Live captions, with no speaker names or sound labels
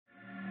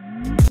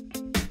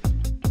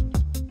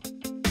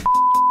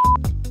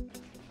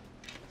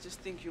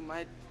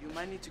think you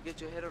might need to get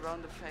your head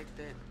around the fact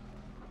that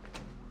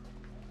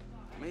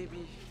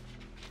maybe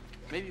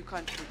you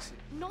can't fix it.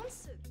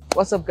 Nonsense.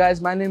 What's up,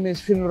 guys? My name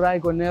is Svinurayi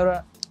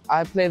Gonera.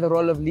 I play the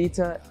role of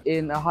Litha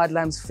in a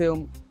Heartlines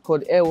film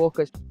called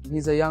Airwalker.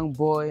 He's a young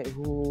boy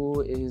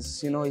who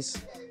is, he's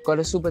got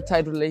a super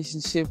tight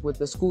relationship with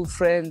a school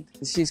friend.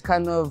 She's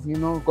kind of,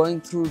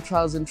 going through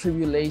trials and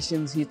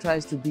tribulations. He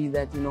tries to be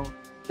that,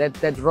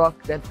 that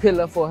rock, that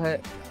pillar for her.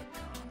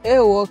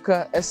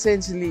 Airwalker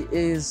essentially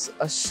is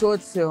a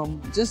short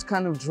film just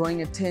kind of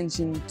drawing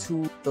attention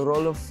to the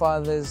role of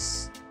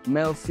fathers,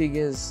 male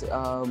figures,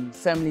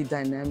 family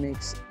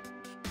dynamics.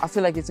 I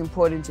feel like it's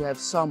important to have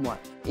someone,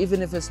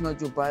 even if it's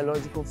not your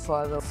biological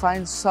father,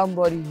 find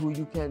somebody who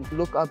you can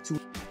look up to.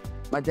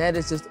 My dad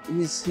is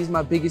he's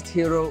my biggest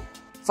hero.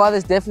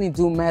 Fathers definitely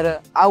do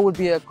matter. I would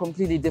be a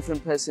completely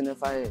different person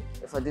if I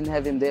didn't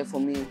have him there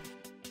for me.